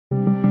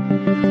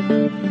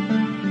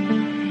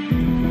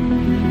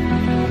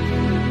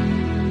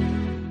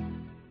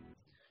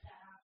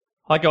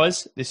Hi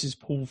guys, this is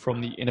Paul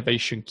from the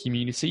Innovation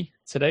Community.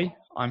 Today,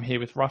 I'm here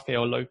with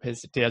Rafael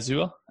Lopez de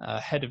Azua,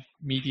 Head of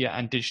Media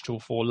and Digital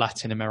for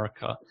Latin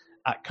America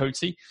at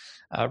Coty.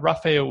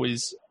 Rafael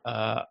is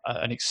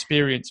an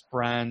experienced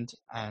brand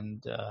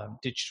and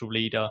digital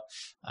leader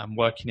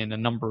working in a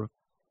number of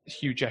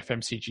huge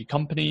FMCG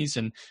companies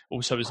and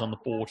also is on the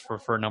board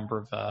for a number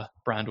of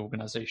brand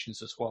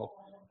organizations as well.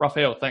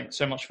 Rafael, thanks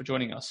so much for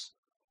joining us.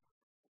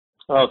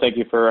 Oh, thank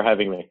you for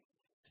having me.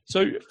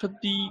 So for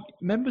the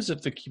members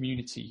of the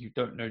community who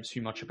don't know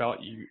too much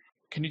about you,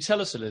 can you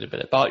tell us a little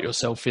bit about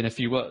yourself in a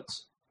few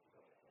words?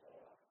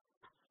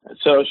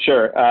 So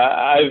sure.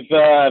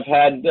 I've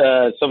had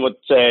some would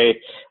say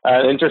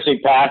an interesting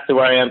path to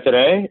where I am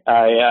today.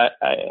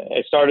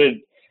 I started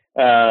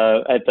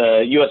at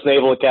the U.S.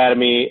 Naval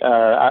Academy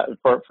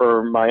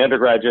for my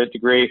undergraduate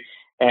degree.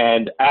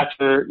 And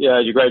after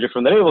you graduate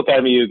from the Naval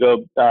Academy, you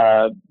go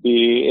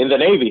be in the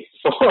Navy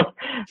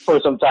for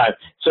some time.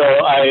 So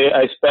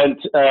I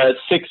spent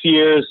 6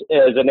 years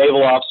as a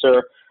naval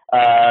officer,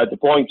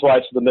 deploying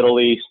twice to the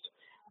Middle East.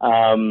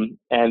 And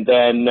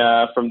then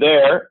from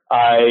there,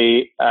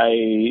 I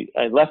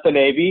left the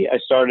Navy. I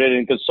started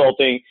in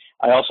consulting.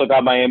 I also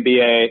got my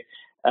MBA,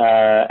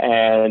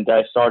 and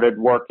I started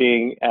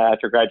working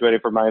after graduating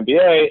from my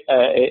MBA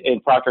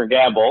in Procter &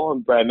 Gamble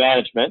in brand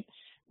management,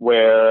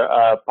 where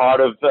I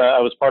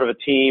was part of a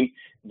team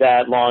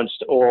that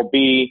launched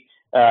Oral-B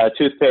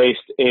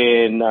toothpaste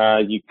in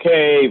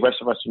UK, rest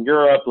of Western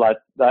Europe,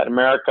 Latin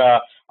America,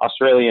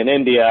 Australia, and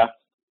India.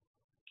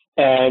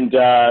 And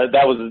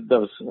that was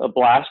a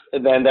blast.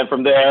 And then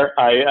from there,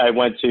 I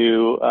went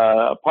to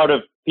a part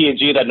of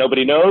P&G that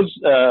nobody knows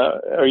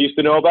or used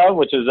to know about,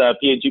 which is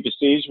P&G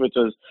Prestige, which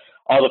was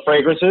all the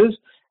fragrances.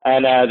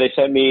 And they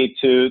sent me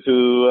to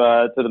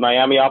the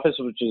Miami office,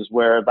 which is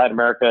where Latin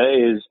America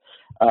is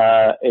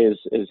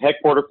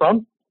headquartered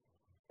from,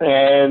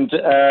 and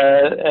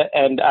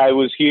I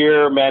was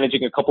here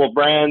managing a couple of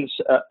brands,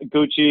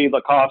 Gucci,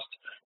 Lacoste,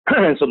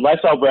 and some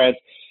lifestyle brands,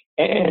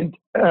 and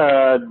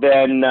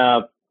then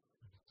the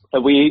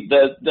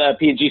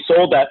P&G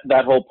sold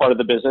that whole part of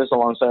the business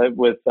alongside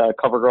with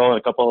CoverGirl and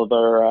a couple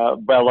other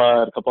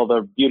Bella and a couple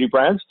other beauty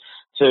brands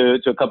to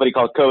a company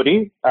called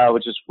Coty,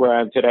 which is where I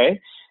am today,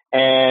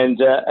 and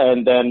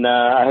then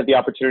I had the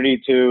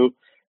opportunity to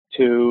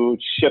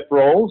shift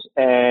roles,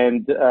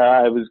 and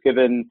I was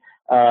given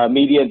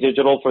media and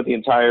digital for the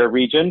entire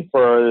region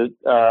for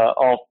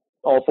all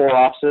four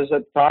offices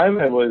at the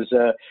time. It was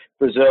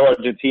Brazil,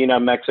 Argentina,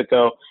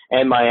 Mexico,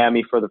 and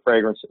Miami for the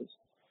fragrances,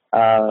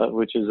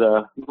 which is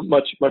a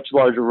much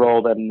larger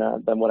role than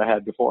what I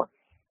had before.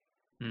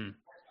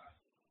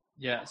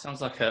 Yeah, it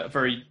sounds like a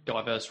very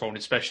diverse role,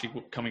 especially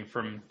coming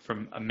from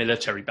a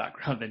military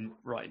background and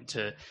right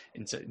into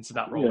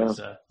that role. Yeah.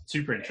 Is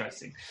super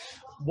interesting.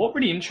 What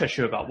really interests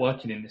you about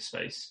working in this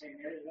space?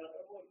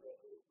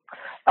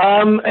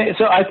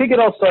 So I think it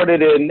all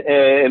started in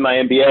my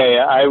MBA.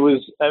 I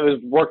was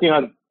working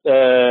on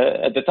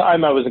at the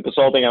time I was in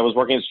consulting. I was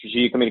working in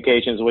strategic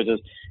communications, which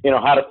is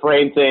how to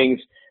frame things,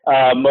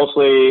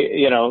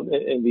 mostly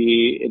in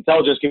the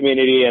intelligence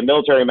community and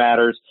military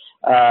matters.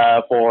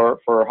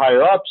 For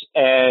higher ups,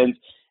 and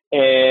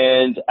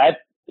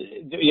at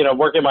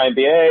working in my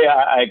MBA,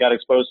 I got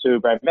exposed to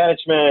brand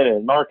management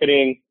and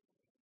marketing.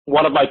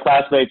 One of my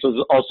classmates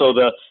was also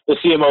the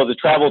CMO of the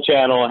Travel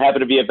Channel,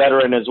 happened to be a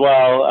veteran as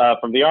well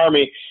from the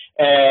Army,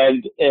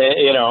 and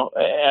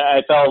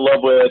I fell in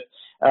love with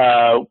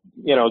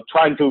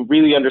trying to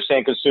really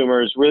understand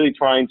consumers, really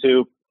trying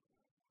to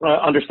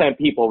understand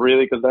people,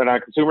 really, because they're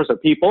not consumers, they're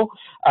people,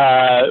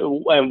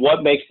 and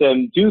what makes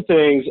them do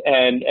things,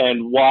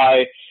 and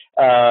why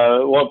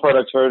one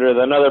product's better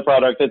than another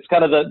product. It's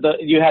kind of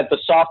you had the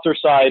softer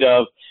side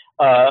of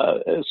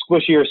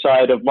squishier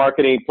side of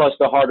marketing, plus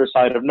the harder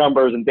side of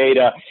numbers and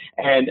data,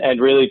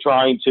 and really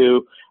trying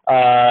to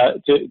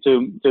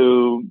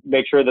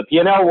make sure the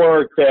P&L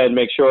worked and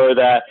make sure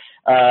that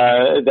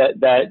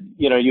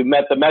you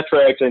met the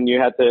metrics and you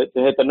had to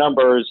hit the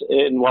numbers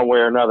in one way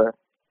or another.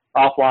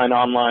 Offline,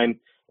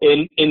 online,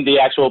 in the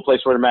actual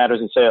place where it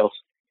matters in sales.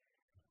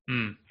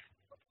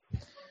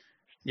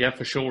 Yeah,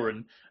 for sure.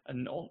 And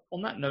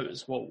on that note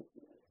as well,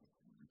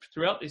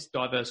 throughout this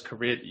diverse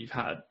career that you've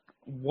had,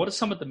 what are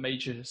some of the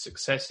major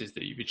successes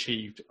that you've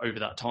achieved over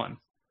that time?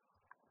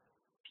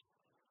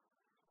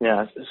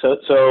 Yeah.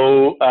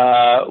 So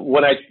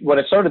when I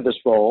started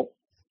this role,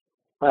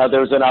 there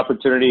was an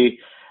opportunity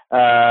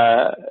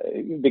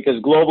because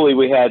globally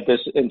we had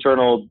this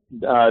internal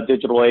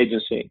digital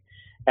agency.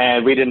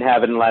 And we didn't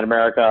have it in Latin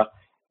America.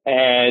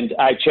 And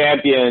I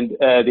championed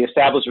the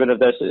establishment of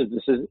this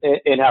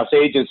in-house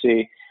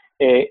agency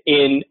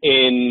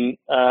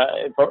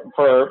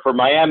for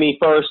Miami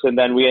first, and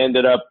then we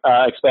ended up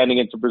expanding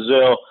into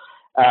Brazil.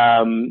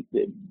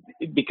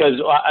 Because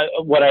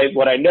what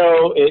I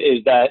know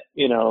is that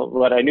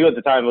what I knew at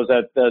the time was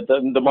that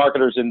the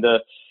marketers in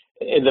the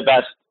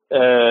best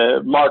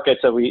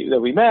markets that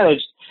we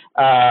managed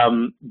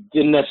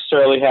didn't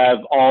necessarily have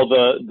all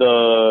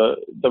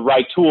the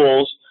right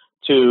tools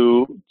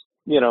to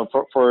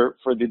for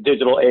the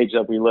digital age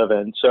that we live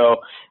in. So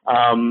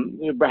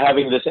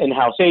having this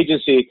in-house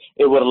agency,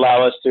 it would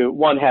allow us to,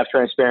 one, have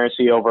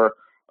transparency over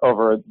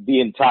the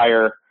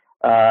entire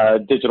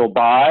digital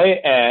buy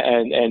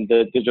and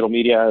the digital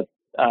media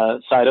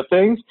side of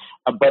things,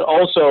 but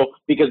also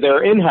because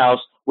they're in-house,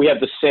 we have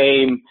the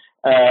same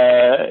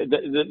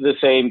the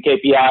same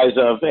KPIs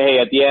of, hey,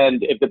 at the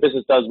end, if the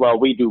business does well,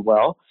 we do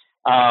well.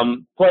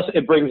 Plus,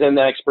 it brings in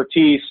the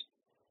expertise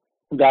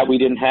that we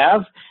didn't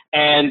have,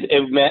 and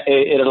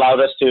it allowed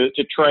us to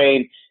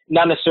train,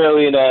 not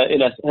necessarily in a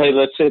hey,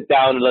 let's sit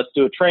down and let's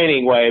do a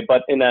training way,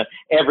 but in a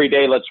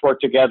everyday let's work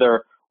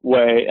together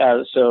way.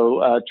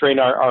 Train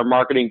our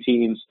marketing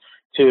teams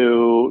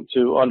to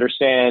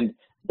understand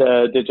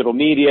the digital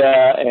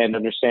media and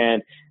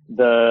understand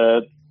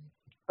the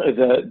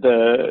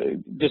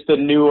just the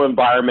new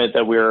environment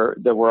that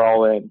we're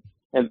all in,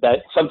 and that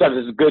sometimes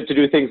it's good to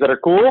do things that are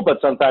cool,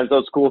 but sometimes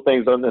those cool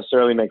things don't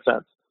necessarily make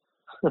sense.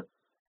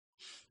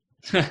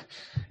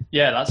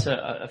 Yeah, that's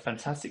a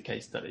fantastic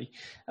case study.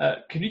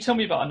 Can you tell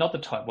me about another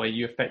time where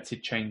you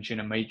affected change in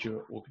a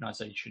major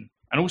organization,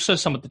 and also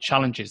some of the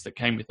challenges that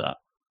came with that?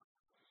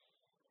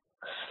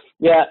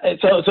 Yeah,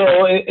 so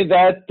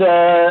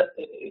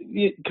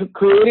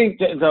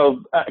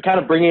kind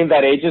of bringing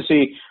that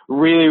agency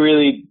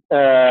really,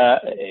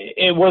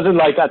 it wasn't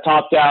like a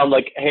top down,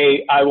 like,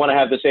 hey, I want to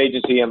have this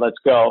agency and let's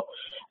go.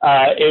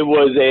 It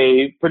was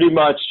pretty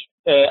much,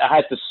 I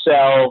had to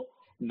sell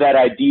that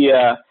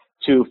idea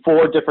to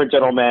 4 different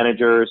general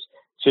managers,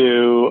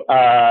 to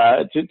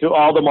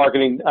all the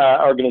marketing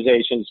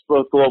organizations,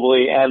 both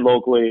globally and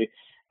locally,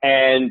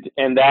 and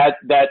that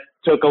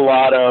took a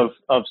lot of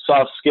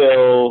soft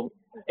skill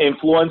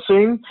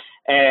influencing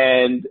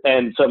and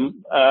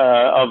some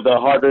of the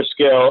harder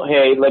skill.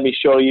 Hey, let me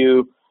show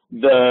you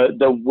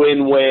the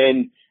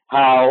win-win,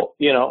 how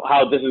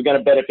this is going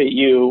to benefit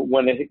you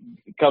when it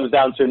comes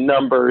down to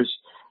numbers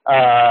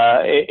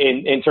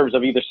in terms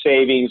of either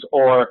savings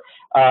or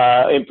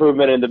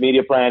improvement in the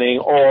media planning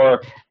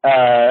or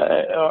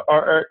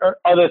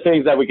other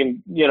things that we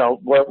can,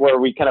 where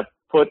we kind of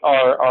put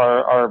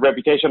our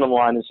reputation on the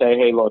line and say,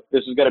 hey, look,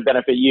 this is going to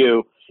benefit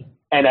you,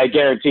 and I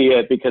guarantee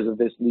it because of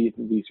these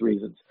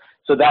reasons.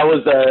 So that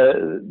was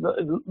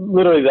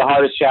literally the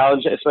hardest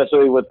challenge,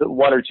 especially with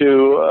 1 or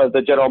 2 of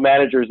the general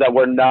managers that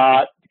were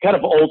not kind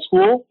of old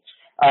school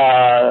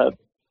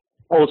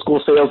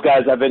sales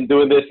guys. I've been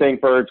doing this thing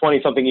for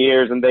 20-something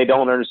years, and they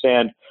don't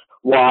understand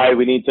why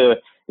we need to,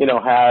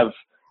 have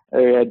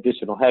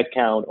additional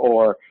headcount,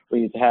 or we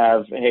need to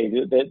have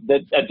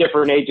a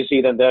different agency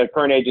than the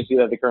current agency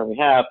that they currently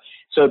have.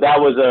 So that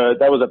was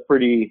a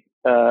pretty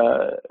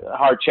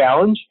hard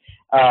challenge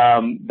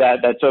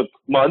that took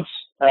months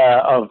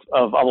of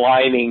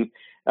aligning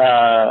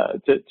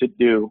to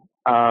do.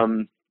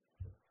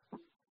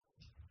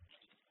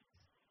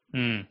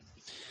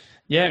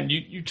 Yeah, and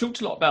you talked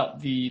a lot about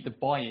the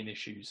buy-in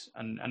issues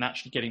and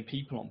actually getting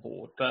people on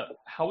board, but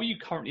how are you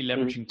currently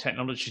leveraging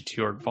technology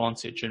to your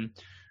advantage? And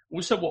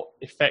also, what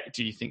effect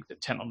do you think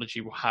that technology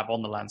will have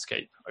on the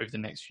landscape over the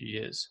next few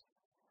years?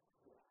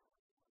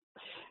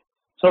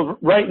 So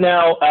right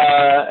now,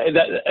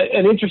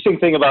 an interesting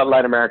thing about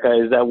Latin America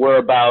is that we're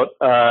about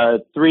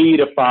 3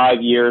 to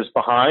 5 years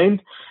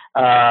behind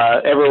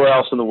everywhere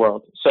else in the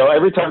world. So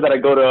every time that I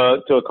go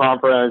to a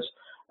conference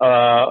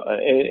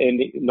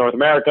in North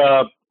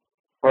America,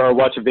 or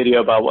watch a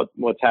video about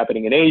what's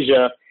happening in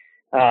Asia,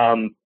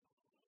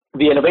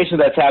 the innovation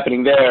that's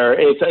happening there,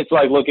 it's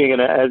like looking in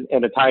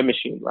a time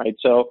machine, right?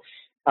 So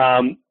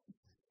I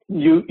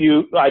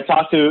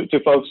talk to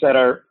folks that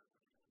are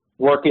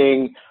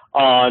working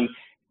on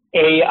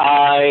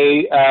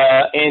AI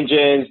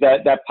engines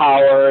that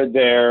power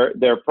their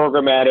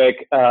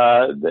programmatic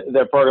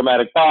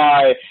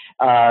buy.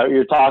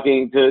 You're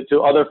talking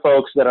to other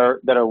folks that are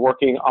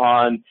working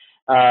on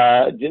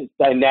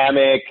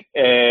dynamic,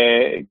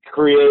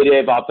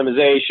 creative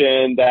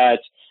optimization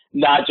that's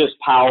not just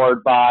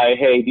powered by,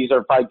 hey, these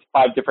are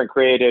five different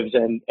creatives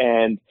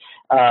and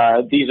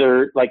these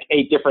are like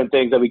 8 different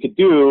things that we could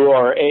do,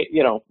 or 8,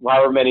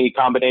 however many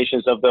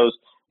combinations of those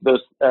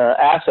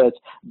assets.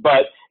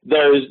 But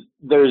there's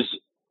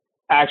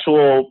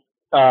actual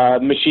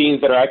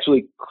machines that are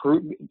actually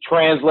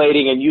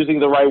translating and using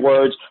the right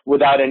words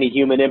without any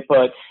human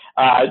input.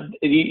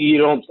 You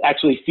don't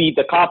actually feed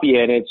the copy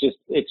in;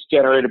 it's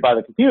generated by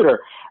the computer.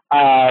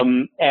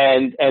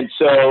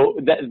 So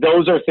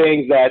those are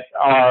things that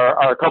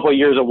are a couple of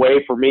years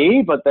away for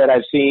me, but that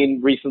I've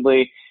seen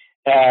recently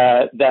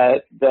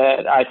that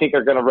I think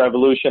are going to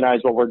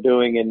revolutionize what we're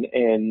doing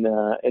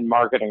in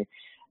marketing.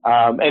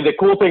 And the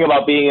cool thing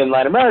about being in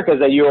Latin America is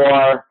that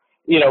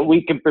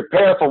we can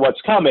prepare for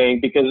what's coming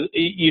because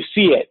you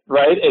see it,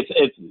 right?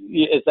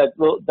 It's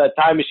that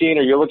time machine,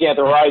 or you're looking at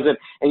the horizon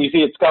and you see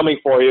it's coming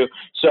for you.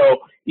 So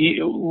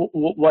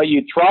what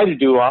you try to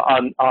do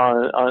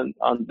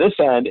on this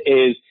end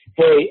is,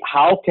 hey,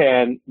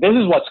 this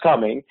is what's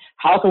coming.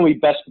 How can we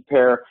best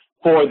prepare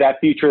for that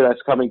future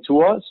that's coming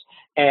to us?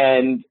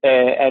 and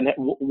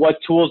what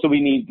tools do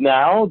we need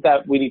now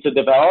that we need to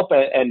develop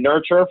and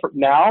nurture for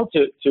now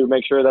to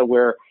make sure that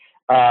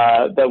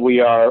we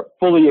are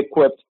fully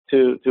equipped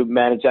to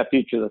manage that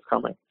future that's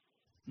coming.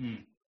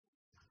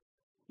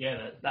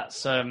 Yeah,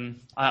 that's.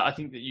 I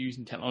think that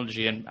using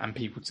technology and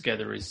people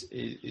together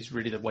is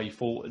really the way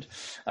forward.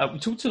 We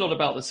talked a lot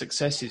about the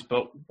successes,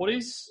 but what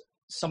is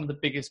some of the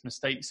biggest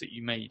mistakes that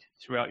you made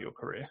throughout your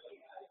career?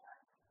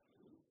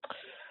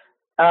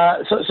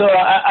 So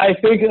I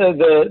think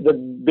the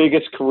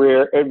biggest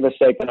career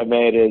mistake that I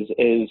made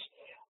is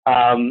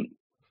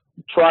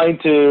trying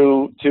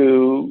to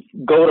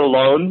go it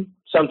alone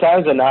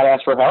sometimes and not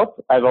ask for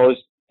help. I've always,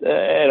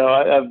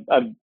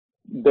 I've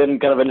been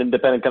kind of an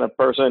independent kind of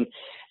person,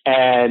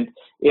 and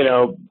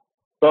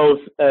both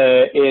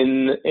especially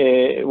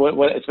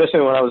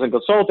when I was in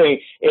consulting,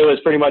 it was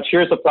pretty much,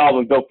 here's the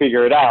problem, go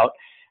figure it out.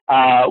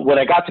 When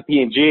I got to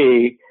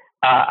P&G,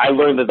 I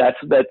learned that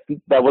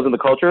wasn't the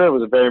culture. It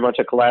was very much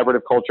a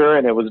collaborative culture,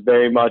 and it was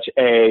very much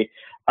a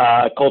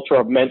culture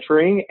of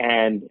mentoring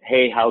and,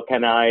 hey, how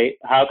can I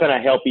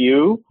help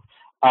you?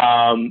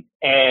 That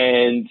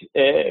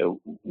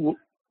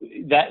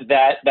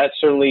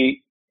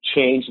certainly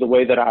changed the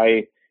way that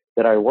I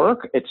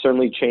work. It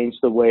certainly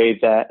changed the way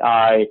that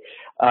I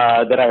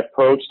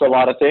approached a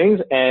lot of things,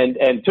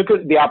 and took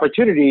the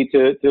opportunity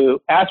to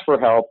ask for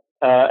help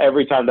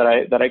every time that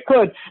I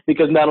could,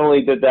 because not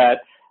only did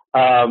that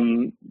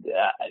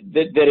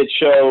it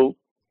show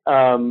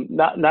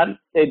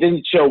it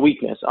didn't show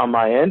weakness on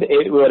my end.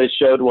 What it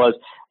showed was,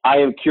 I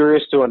am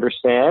curious to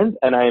understand,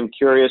 and I am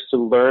curious to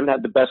learn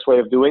the best way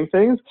of doing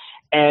things.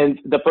 And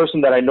the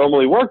person that I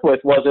normally work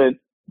with wasn't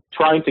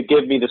trying to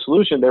give me the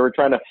solution. They were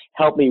trying to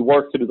help me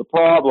work through the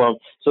problem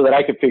so that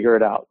I could figure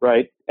it out,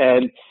 right?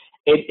 And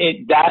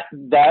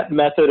that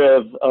method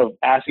of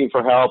asking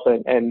for help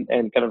and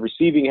kind of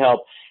receiving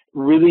help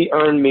really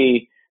earned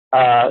me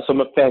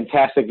some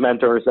fantastic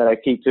mentors that I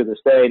keep to this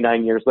day,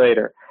 9 years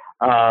later,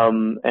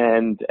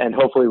 and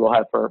hopefully we'll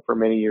have for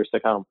many years to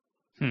come.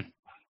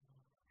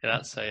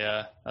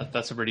 Yeah,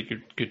 that's a really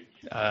good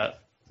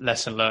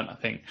lesson learned, I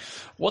think.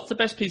 What's the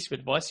best piece of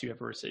advice you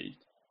ever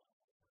received?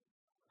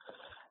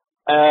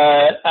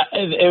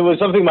 It was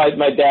something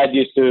my dad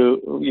used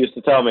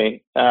to tell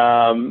me.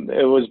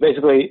 It was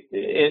basically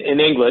in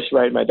English,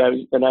 right? My dad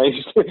and I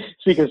used to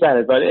speak in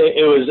Spanish, but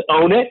it was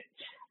own it.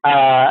 The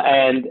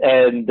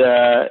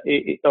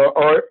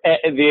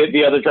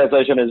other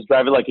translation is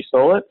drive it like you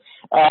stole it,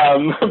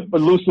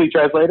 but loosely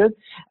translated.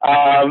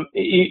 When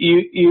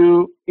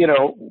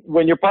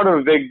you're part of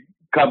a big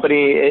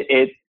company,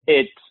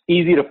 it's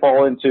easy to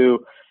fall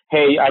into,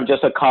 hey, I'm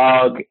just a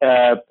cog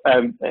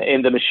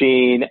in the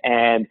machine,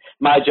 and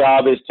my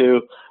job is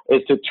to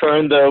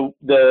turn the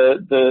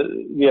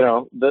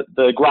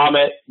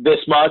grommet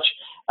this much,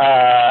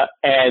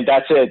 and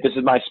that's it. This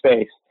is my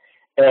space.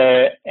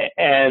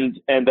 And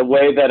the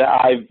way that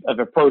I've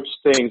approached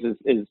things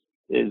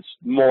is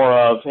more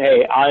of,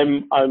 hey,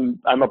 I'm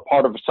a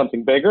part of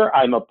something bigger.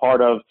 I'm a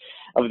part of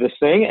this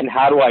thing, and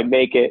how do I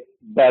make it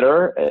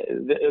better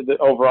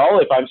overall?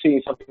 If I'm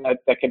seeing something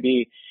that can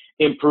be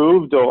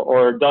improved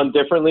or done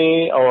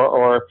differently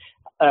or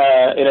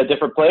in a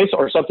different place,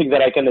 or something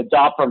that I can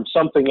adopt from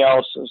something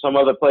else, some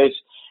other place,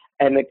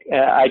 and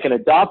I can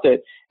adopt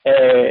it,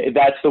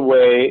 that's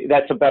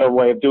a better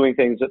way of doing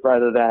things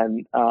rather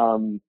than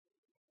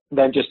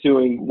just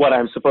doing what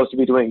I'm supposed to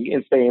be doing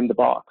and stay in the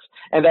box.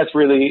 And that's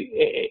really,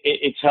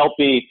 it's helped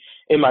me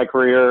in my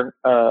career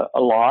a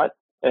lot.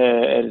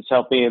 And it's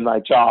helped me in my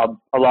job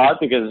a lot,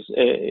 because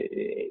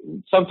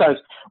sometimes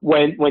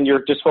when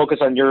you're just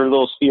focused on your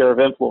little sphere of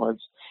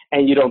influence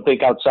and you don't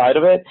think outside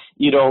of it,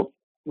 you don't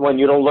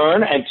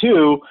learn. And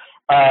two,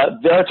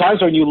 there are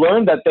times when you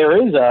learn that there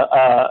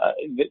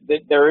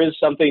is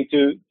something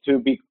to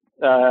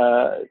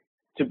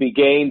be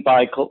gained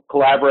by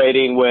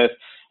collaborating with.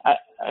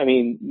 I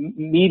mean,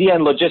 media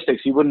and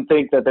logistics. You wouldn't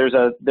think that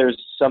there's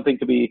something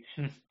to be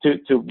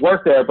to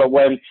work there, but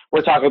when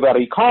we're talking about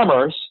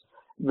e-commerce,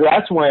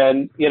 that's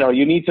when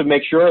you need to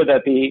make sure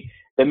that the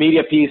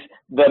media piece,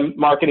 the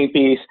marketing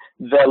piece,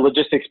 the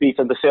logistics piece,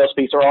 and the sales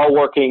piece are all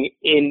working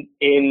in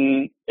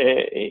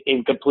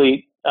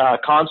complete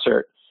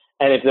concert.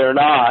 And if they're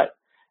not,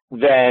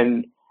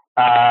 then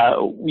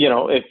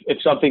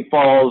if something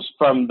falls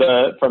from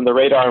the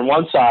radar on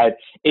one side,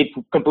 it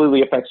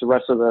completely affects the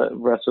rest of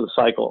the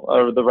cycle,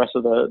 or the rest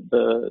of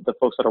the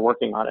folks that are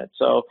working on it.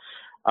 So,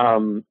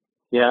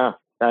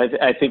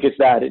 I think it's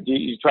that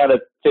you try to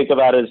think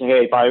about it as,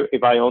 hey,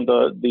 if I owned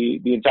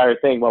the entire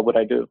thing, what would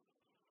I do?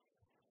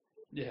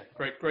 Yeah,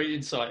 great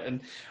insight.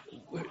 And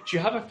do you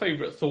have a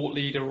favorite thought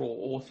leader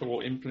or author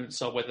or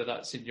influencer, whether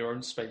that's in your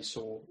own space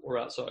or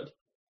outside?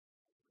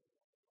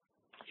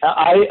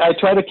 I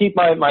try to keep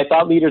my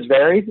thought leaders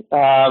varied.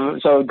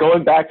 So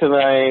going back to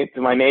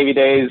my Navy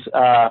days,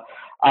 I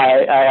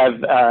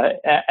have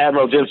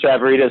Admiral Jim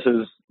Stavridis,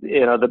 is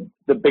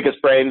the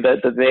biggest brain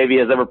that the Navy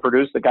has ever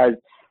produced. The guy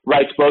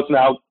writes books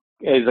now,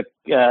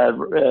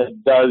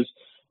 does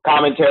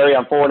commentary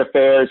on foreign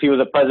affairs. He was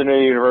a president of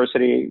the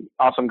university,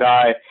 awesome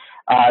guy.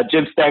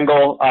 Jim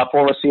Stengel,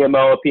 former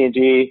CMO of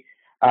P&G,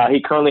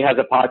 he currently has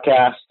a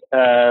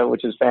podcast,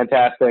 which is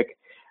fantastic.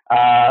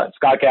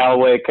 Scott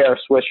Galloway, Kara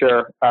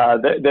Swisher,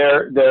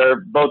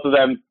 they're both of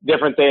them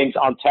different things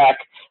on tech.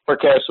 For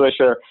Kara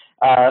Swisher,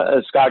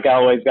 Scott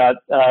Galloway's got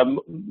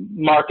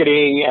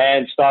marketing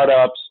and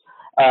startups.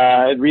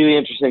 Really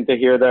interesting to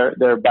hear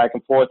their back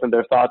and forth and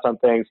their thoughts on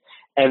things.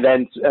 And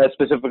then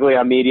specifically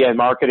on media and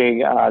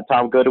marketing,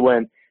 Tom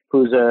Goodwin,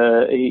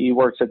 he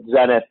works at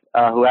Zenith,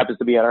 who happens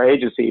to be at our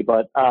agency,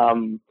 but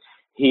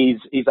he's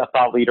a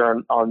thought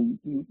leader on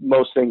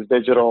most things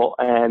digital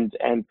and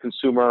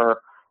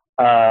consumer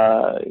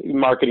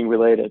marketing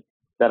related.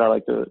 That I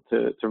like to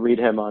read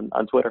him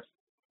on Twitter.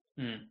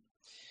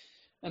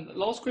 And the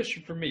last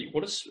question from me: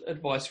 what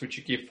advice would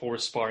you give for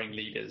aspiring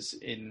leaders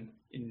in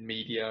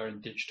media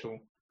and digital?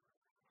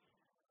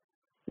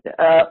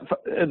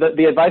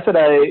 The advice that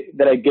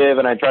I give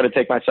and I try to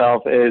take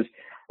myself is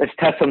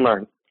test and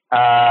learn.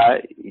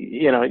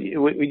 You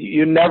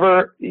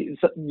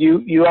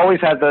always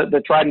have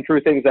the tried and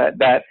true things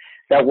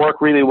that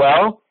work really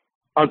well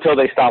until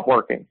they stop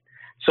working.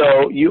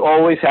 So you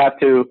always have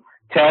to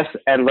test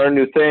and learn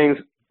new things.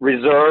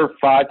 Reserve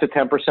 5 to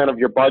 10% of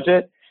your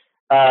budget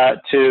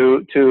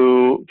to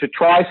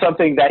try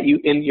something that you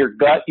in your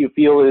gut you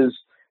feel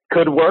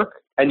could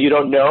work, and you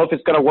don't know if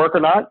it's going to work or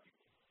not.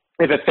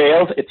 If it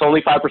fails, it's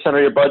only 5%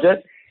 of your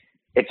budget.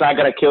 It's not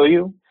going to kill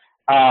you.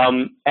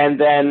 And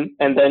then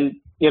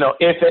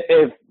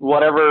if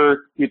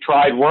whatever you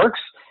tried works,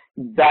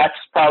 that's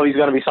probably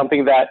going to be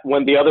something that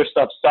when the other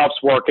stuff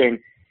stops working,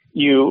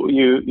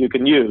 you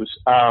can use.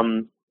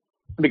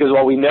 Because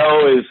what we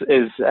know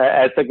is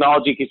as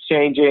technology keeps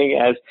changing,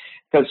 as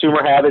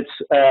consumer habits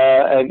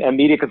and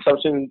media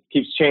consumption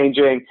keeps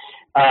changing,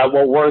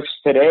 what works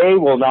today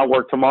will not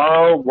work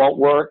tomorrow, won't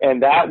work,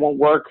 and that won't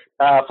work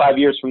 5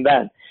 years from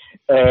then.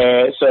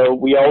 So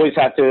we always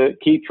have to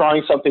keep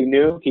trying something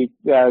new, keep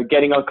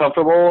getting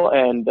uncomfortable,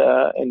 and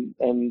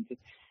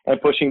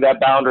pushing that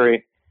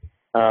boundary.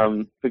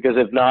 Because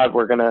if not,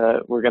 we're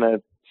gonna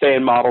stay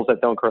in models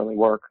that don't currently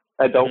work,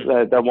 that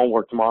won't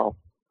work tomorrow.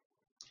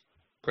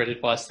 Great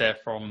advice there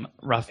from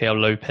Rafael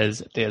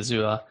Lopez de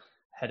Azua,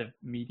 Head of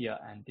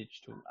Media and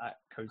Digital at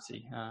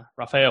Coty.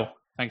 Rafael,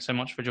 thanks so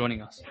much for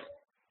joining us.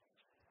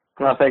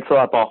 Thanks a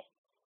lot, Paul.